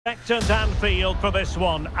Expectant Anfield for this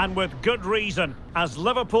one, and with good reason, as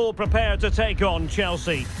Liverpool prepare to take on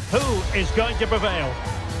Chelsea. Who is going to prevail?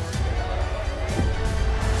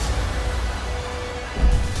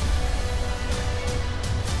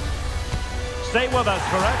 Stay with us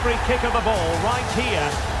for every kick of the ball right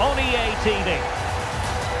here on EA TV.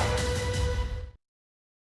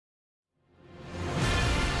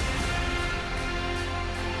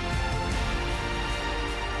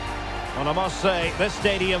 And I must say, this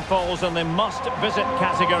stadium falls in the must-visit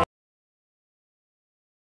category.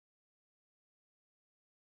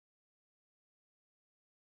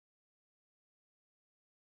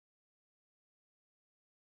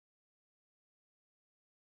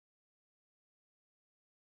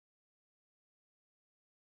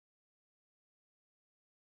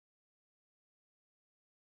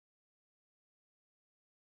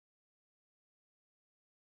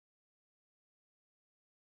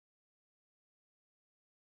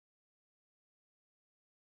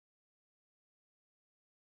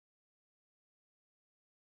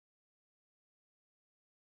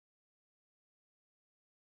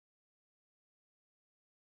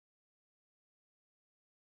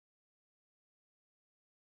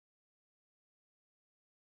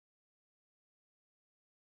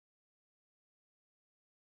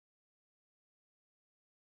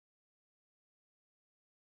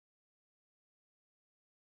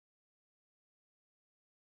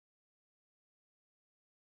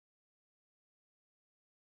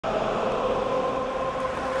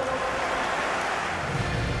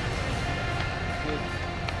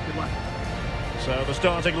 So the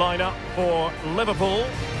starting lineup for Liverpool.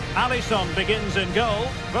 Alisson begins in goal.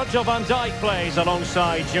 Virgil van Dijk plays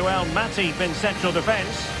alongside Joel Matip in central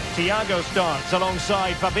defence. Thiago starts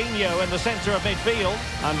alongside Fabinho in the centre of midfield.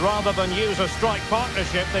 And rather than use a strike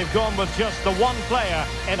partnership, they've gone with just the one player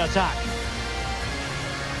in attack.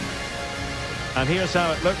 And here's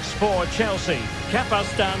how it looks for Chelsea. Kepa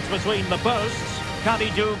stands between the posts.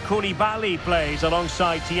 Kalidou Koulibaly plays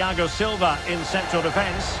alongside Thiago Silva in central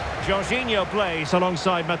defence. Jorginho plays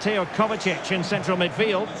alongside Mateo Kovacic in central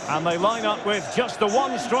midfield. And they line up with just the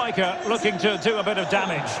one striker looking to do a bit of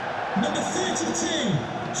damage. Number 32,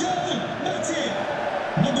 Joel Matip.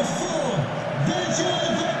 Number 4, Virgil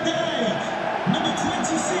van Dijk. Number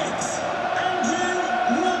 26,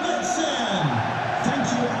 Andrew Robertson. Thank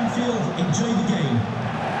you, Anfield. Enjoy the game.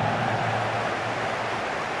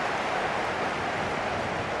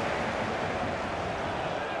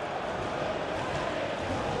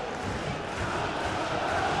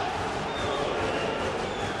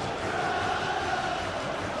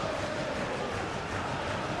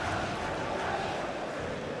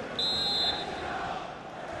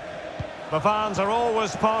 The fans are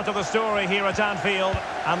always part of the story here at Anfield,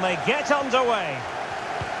 and they get underway.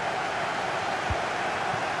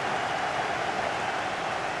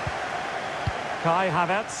 Kai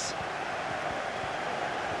Havertz.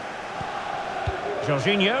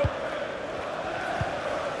 Jorginho.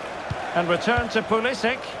 And return to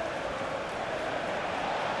Pulisic.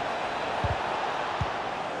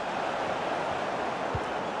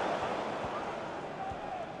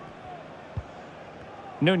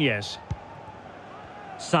 Nunez.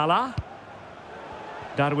 Salah.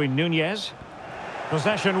 Darwin Nunez.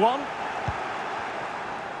 Possession one.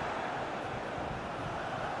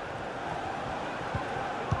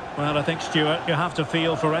 Well, I think, Stuart, you have to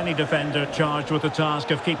feel for any defender charged with the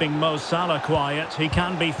task of keeping Mo Salah quiet. He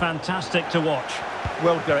can be fantastic to watch.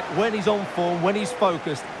 Well, Derek, when he's on form, when he's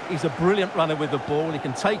focused, he's a brilliant runner with the ball. He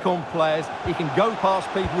can take on players, he can go past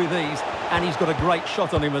people with ease, and he's got a great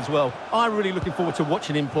shot on him as well. I'm really looking forward to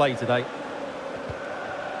watching him play today.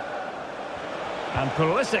 And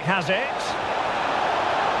Pulisic has it.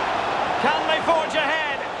 Can they forge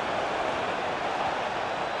ahead?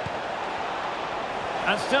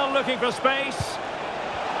 And still looking for space.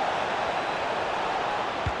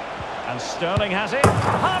 And Sterling has it.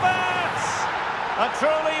 Havertz! A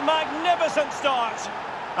truly magnificent start.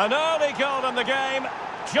 An early goal in the game.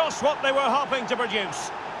 Just what they were hoping to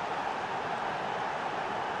produce.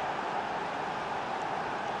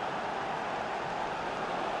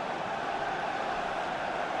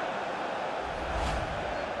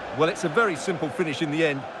 Well, it's a very simple finish in the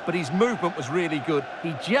end, but his movement was really good.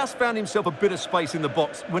 He just found himself a bit of space in the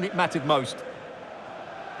box when it mattered most.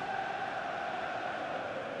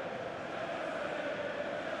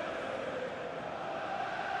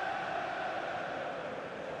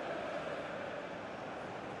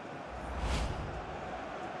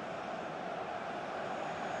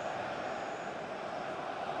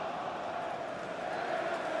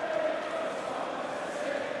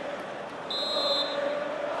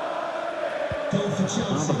 Goal for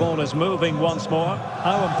Well, the ball is moving once more.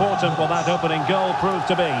 How important will that opening goal prove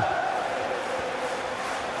to be?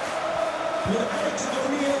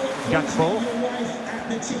 Gakpo. Your wife at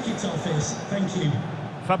the ticket office. Thank you.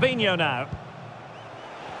 Fabinho now.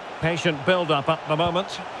 Patient build-up at the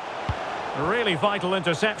moment. A really vital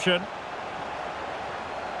interception.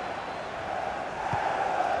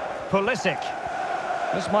 Pulisic.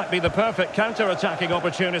 This might be the perfect counter-attacking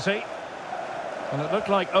opportunity. And it looked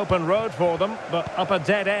like open road for them, but up a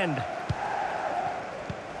dead end.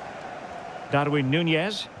 Darwin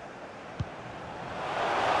Nunez.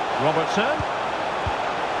 Robertson.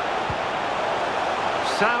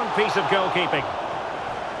 Sound piece of goalkeeping.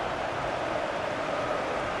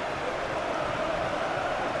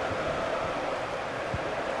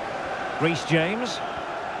 Reece James.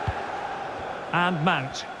 And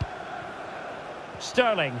Mount.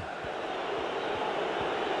 Sterling.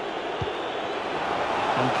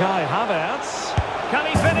 And Kai Havertz. Can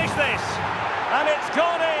he finish this? And it's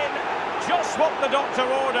gone in. Just what the doctor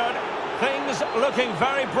ordered. Things looking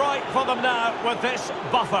very bright for them now with this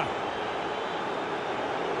buffer.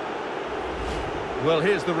 Well,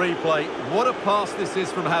 here's the replay. What a pass this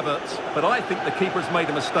is from Havertz. But I think the keeper's made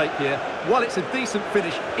a mistake here. While it's a decent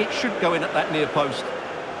finish, it should go in at that near post.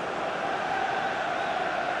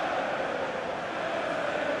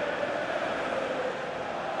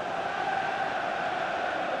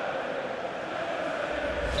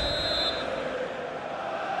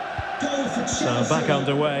 So back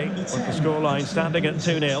underway with the scoreline standing at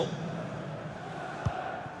 2-0.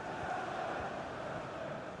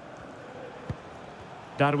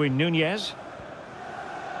 Darwin Nunez.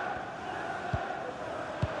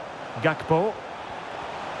 Gakpo.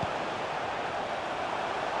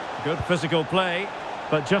 Good physical play,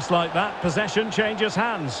 but just like that, possession changes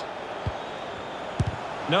hands.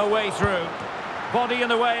 No way through. Body in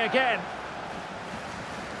the way again.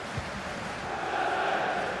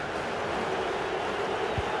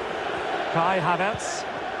 Kai Havertz.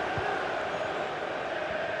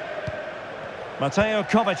 Mateo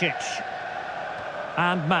Kovacic.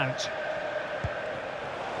 And Mount.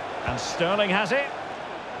 And Sterling has it.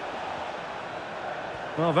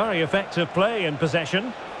 Well, very effective play in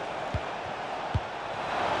possession.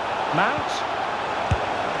 Mount.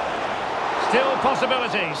 Still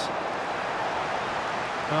possibilities.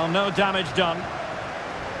 Well, no damage done.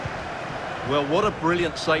 Well, what a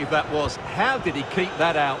brilliant save that was. How did he keep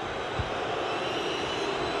that out?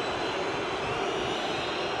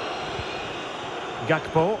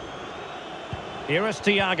 Gakpo. Here is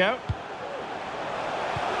Thiago.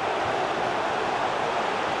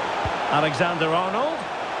 Alexander-Arnold.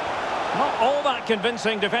 Not all that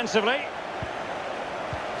convincing defensively.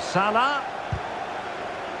 Salah.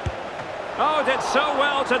 Oh, did so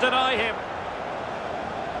well to deny him.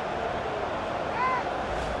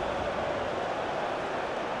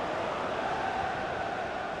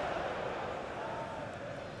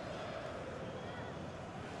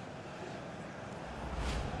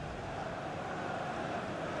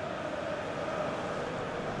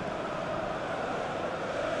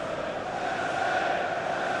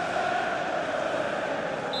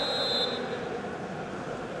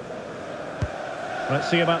 Let's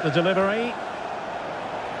see about the delivery.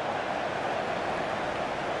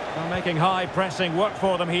 They're making high pressing work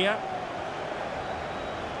for them here.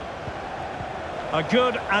 A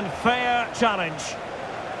good and fair challenge.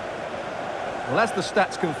 Well, as the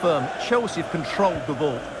stats confirm, Chelsea have controlled the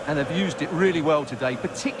ball and have used it really well today,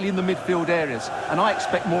 particularly in the midfield areas. And I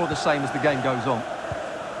expect more of the same as the game goes on.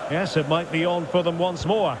 Yes, it might be on for them once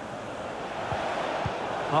more.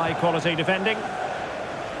 High quality defending.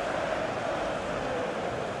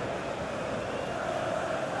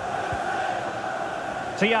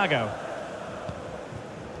 Thiago.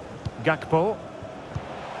 Gakpo.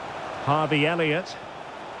 Harvey Elliott.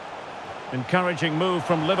 Encouraging move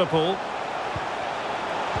from Liverpool.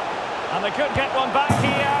 And they could get one back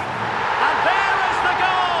here. And there is the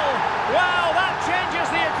goal! Wow, that changes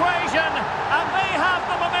the equation. And they have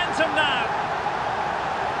the momentum now.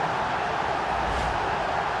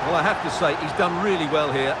 Well, I have to say, he's done really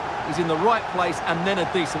well here. He's in the right place and then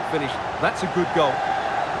a decent finish. That's a good goal.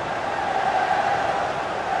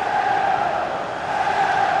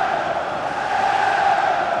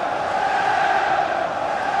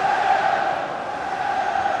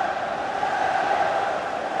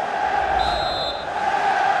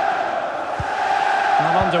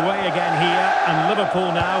 Underway again here, and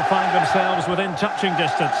Liverpool now find themselves within touching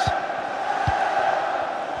distance.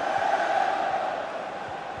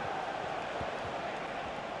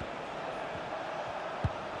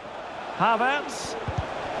 Havertz.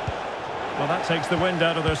 Well, that takes the wind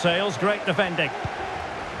out of their sails. Great defending.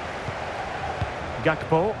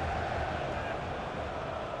 Gakpo.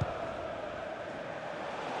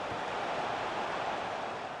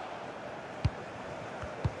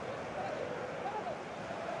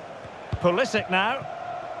 Pulisic now.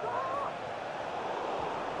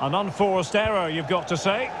 An unforced error, you've got to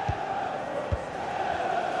say.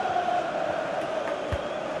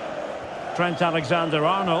 Trent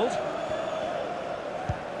Alexander-Arnold.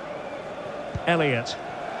 Elliott.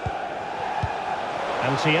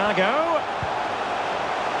 And Thiago.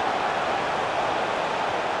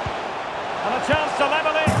 And a chance to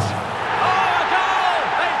level it. Oh, a goal!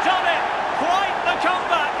 They've done it! Quite the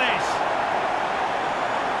comeback, this.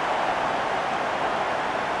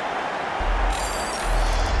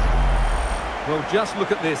 Well, just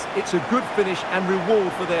look at this. It's a good finish and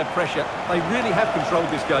reward for their pressure. They really have controlled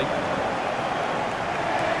this game.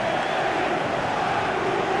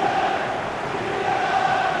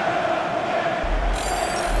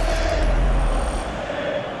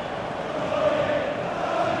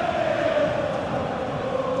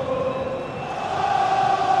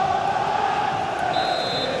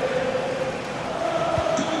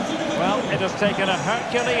 It has taken a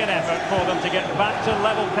Herculean effort for them to get back to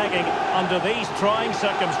level pegging under these trying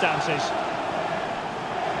circumstances.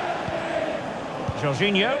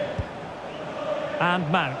 Jorginho. And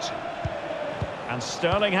Mount. And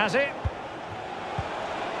Sterling has it.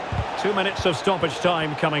 2 minutes of stoppage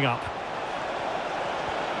time coming up.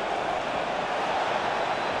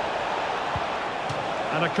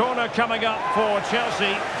 And a corner coming up for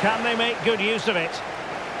Chelsea. Can they make good use of it?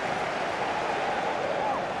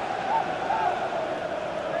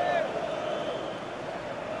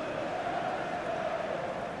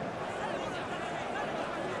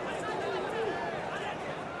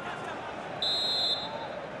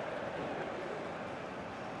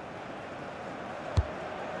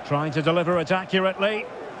 Trying to deliver it accurately.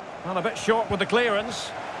 Well, a bit short with the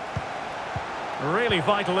clearance. Really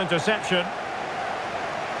vital interception.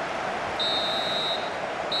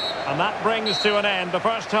 And that brings to an end the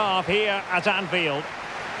first half here at Anfield.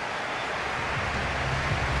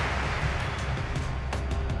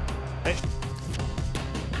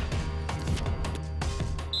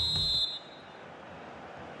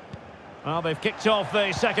 Well, they've kicked off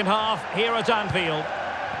the second half here at Anfield.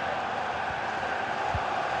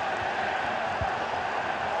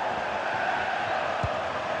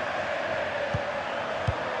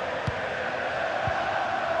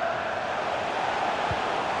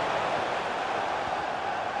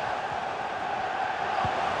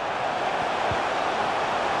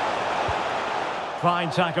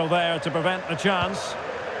 Fine tackle there to prevent the chance.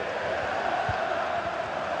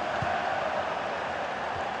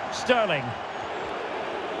 Sterling.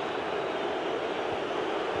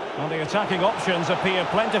 Well, the attacking options appear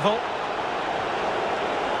plentiful.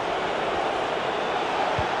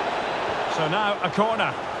 So now a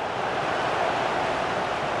corner.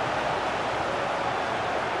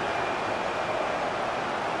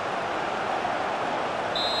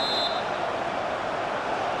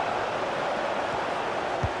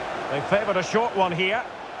 They favoured a short one here.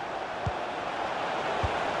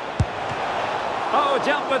 Oh,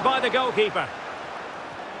 dealt with by the goalkeeper.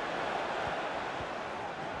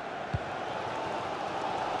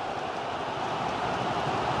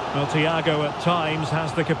 Well, Thiago at times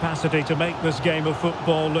has the capacity to make this game of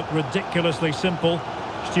football look ridiculously simple.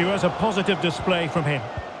 Stuart, a positive display from him.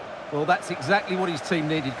 Well, that's exactly what his team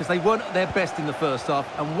needed, because they weren't at their best in the first half.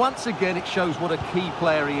 And once again, it shows what a key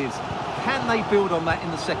player he is. Can they build on that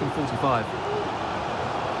in the second 45?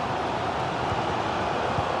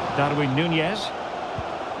 Darwin Nunez.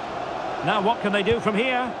 Now what can they do from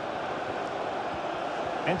here?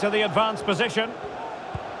 Into the advanced position.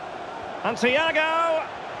 And Thiago!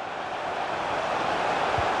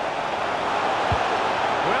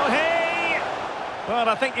 Will he? Well,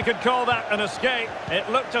 I think you could call that an escape. It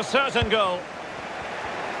looked a certain goal.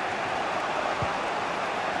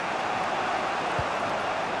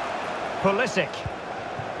 Pulisic.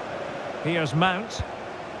 Here's Mount.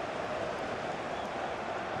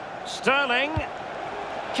 Sterling.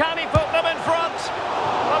 Can he put them in front?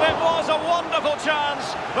 Well, it was a wonderful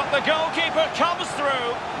chance, but the goalkeeper comes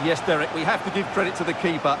through. Yes, Derek, we have to give credit to the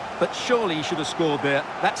keeper, but surely he should have scored there.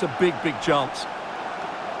 That's a big, big chance.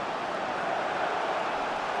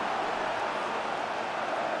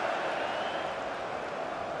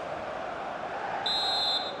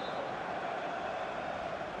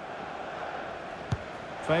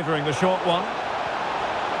 Favouring the short one.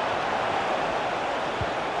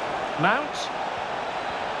 Mount.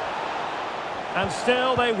 And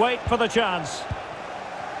still they wait for the chance.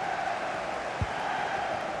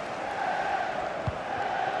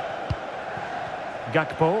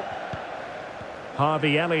 Gakpo.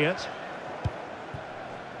 Harvey Elliott.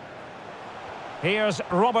 Here's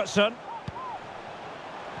Robertson.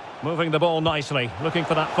 Moving the ball nicely, looking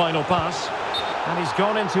for that final pass. And he's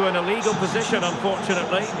gone into an illegal position,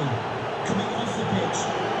 unfortunately. Coming off the pitch,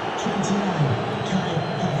 29, Kai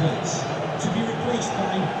Havertz. To be replaced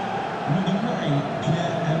by number 9,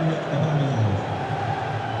 Pierre-Emerick Aubameyang.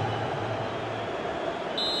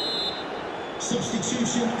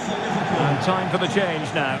 Substitution for Liverpool. And time for the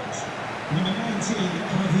change now. Number 19,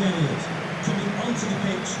 Harvey Elliott. Coming onto the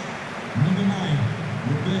pitch, number 9,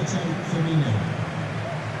 Roberto Firmino.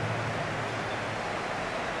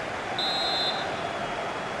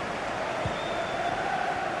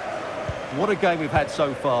 What a game we've had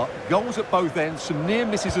so far. Goals at both ends, some near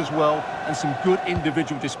misses as well, and some good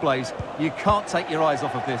individual displays. You can't take your eyes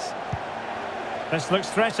off of this. This looks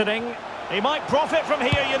threatening. He might profit from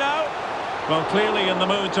here, you know. Well, clearly in the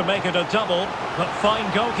mood to make it a double, but fine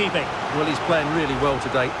goalkeeping. Well, he's playing really well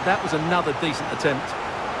today. That was another decent attempt.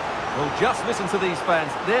 Well, just listen to these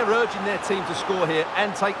fans. They're urging their team to score here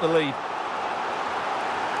and take the lead.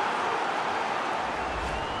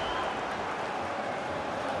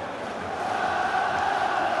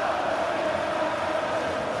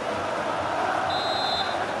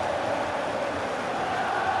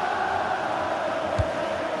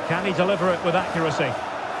 Can he deliver it with accuracy?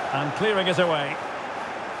 And clearing it away.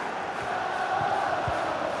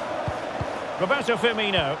 Roberto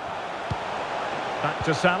Firmino. Back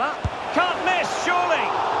to Salah. Can't miss, surely!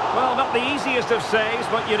 Well, not the easiest of saves,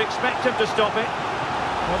 but you'd expect him to stop it.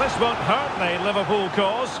 Well, this won't hurt the Liverpool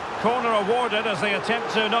cause. Corner awarded as they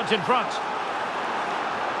attempt to nudge in front.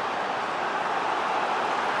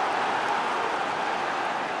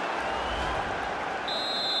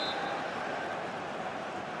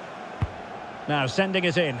 Now sending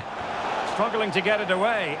it in. Struggling to get it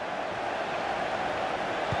away.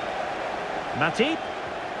 Matip.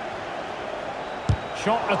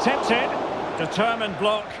 Shot attempted. Determined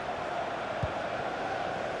block.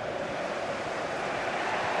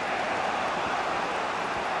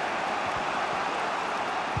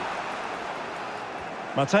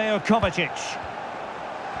 Mateo Kovacic.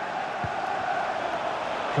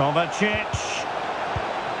 Kovacic.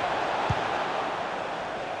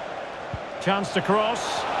 Chance to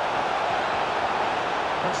cross.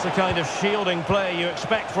 That's the kind of shielding play you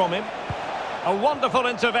expect from him. A wonderful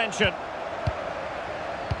intervention.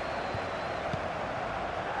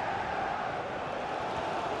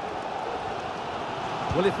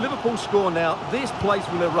 Well, if Liverpool score now, this place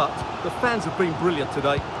will erupt. The fans have been brilliant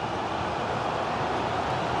today.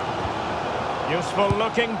 Useful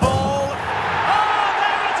looking ball. Oh,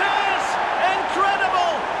 there it is!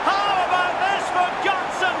 Incredible! How about this for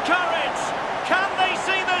guts and courage? Can they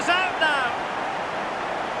see this out now?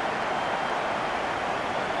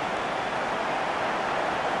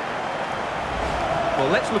 Well,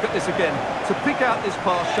 let's look at this again. To pick out this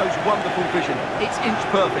pass shows wonderful vision. It's inch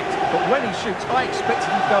perfect, but when he shoots, I expected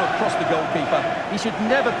him to go across the goalkeeper. He should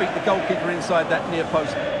never beat the goalkeeper inside that near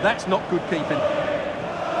post. That's not good keeping.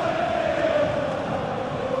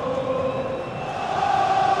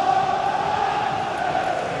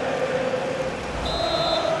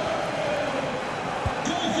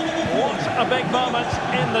 What a big moment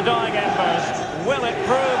in the dying embers. Will it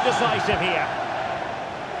prove decisive here?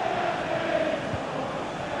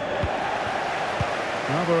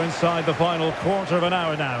 Well, we're inside the final quarter of an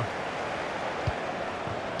hour now.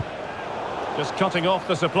 Just cutting off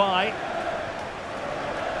the supply.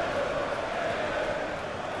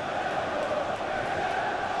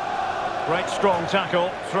 Great strong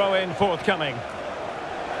tackle, throw in forthcoming.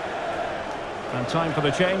 And time for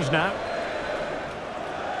the change now.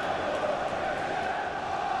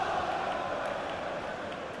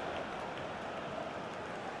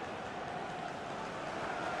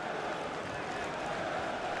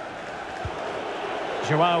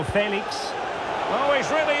 Joao Felix. Oh,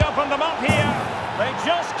 he's really opened them up here. They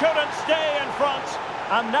just couldn't stay in front.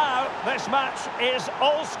 And now this match is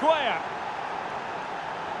all square.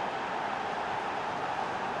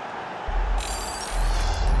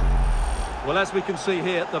 Well, as we can see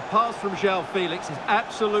here, the pass from Joao Felix is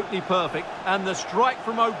absolutely perfect, and the strike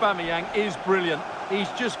from Aubameyang is brilliant. He's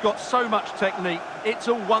just got so much technique. It's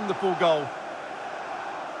a wonderful goal.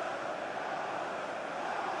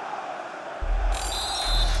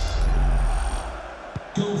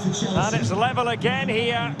 And it's level again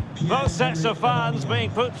here. Both sets of fans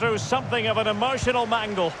being put through something of an emotional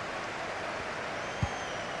mangle.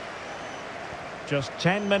 Just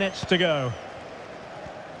 10 minutes to go.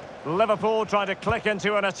 Liverpool trying to click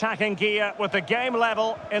into an attacking gear with the game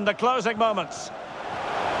level in the closing moments.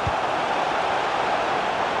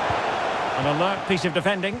 An alert piece of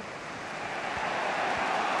defending.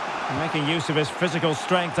 Making use of his physical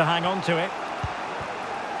strength to hang on to it.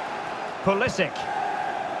 Pulisic.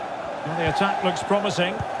 Well, the attack looks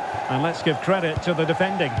promising. And let's give credit to the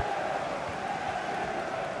defending.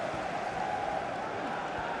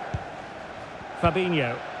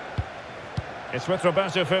 Fabinho. It's with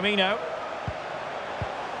Roberto Firmino.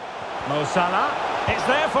 Mo Salah. It's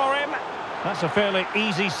there for him. That's a fairly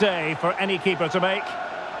easy save for any keeper to make.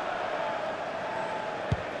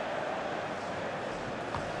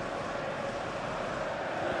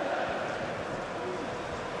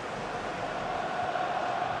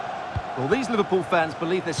 Well, these Liverpool fans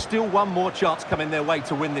believe there's still one more chance coming their way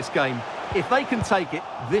to win this game. If they can take it,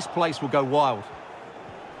 this place will go wild.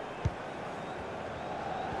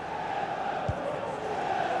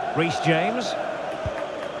 Reece James.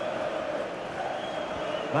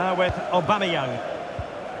 Now with Aubameyang.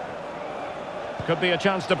 Could be a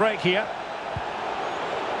chance to break here.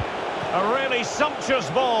 A really sumptuous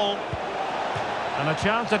ball. And a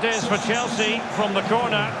chance it is for Chelsea from the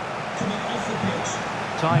corner.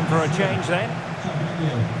 Time for a change then.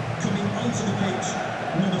 Coming onto the pitch,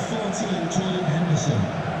 number 14, Jordan Henderson.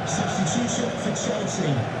 Substitution for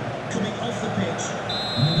Chelsea. Coming off the pitch,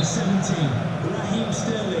 number 17, Raheem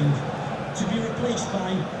Sterling. To be replaced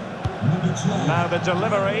by number 12. Now the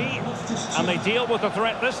delivery, and they deal with the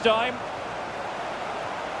threat this time.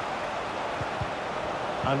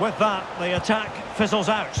 And with that, the attack fizzles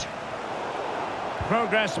out.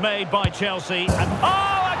 Progress made by Chelsea, and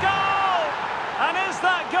oh, a goal! And is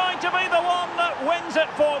that going to be the one that wins it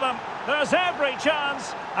for them? There's every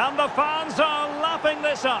chance, and the fans are lapping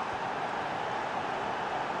this up.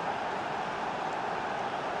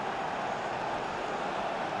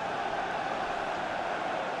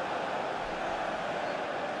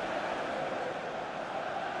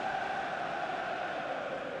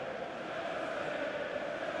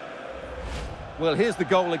 Well, here's the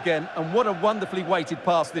goal again, and what a wonderfully weighted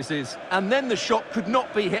pass this is. And then the shot could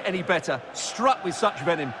not be hit any better. Struck with such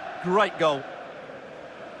venom. Great goal.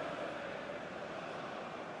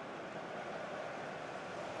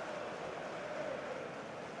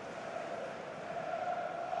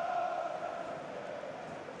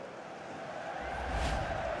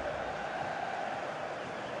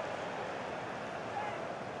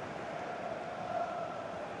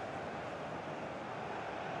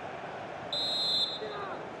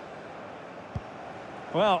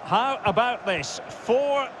 Well, how about this?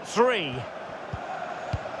 4-3.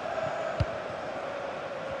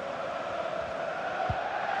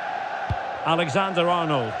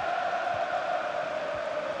 Alexander-Arnold.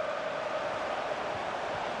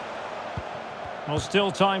 Well,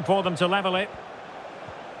 still time for them to level it.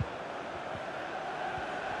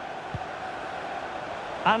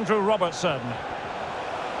 Andrew Robertson.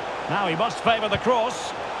 Now he must favour the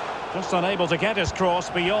cross. Just unable to get his cross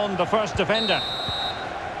beyond the first defender.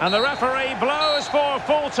 And the referee blows for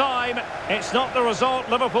full time. It's not the result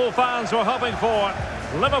Liverpool fans were hoping for.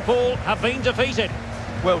 Liverpool have been defeated.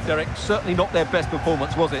 Well, Derek, certainly not their best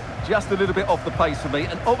performance, was it? Just a little bit off the pace for me,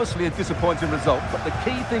 and obviously a disappointing result. But the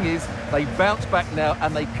key thing is they bounce back now,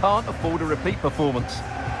 and they can't afford a repeat performance.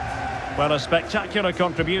 Well, a spectacular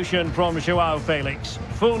contribution from Joao Felix.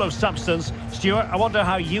 Full of substance. Stuart, I wonder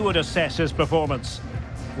how you would assess his performance.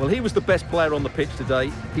 Well, he was the best player on the pitch today.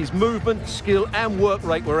 His movement, skill and work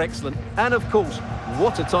rate were excellent. And, of course,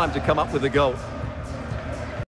 what a time to come up with a goal.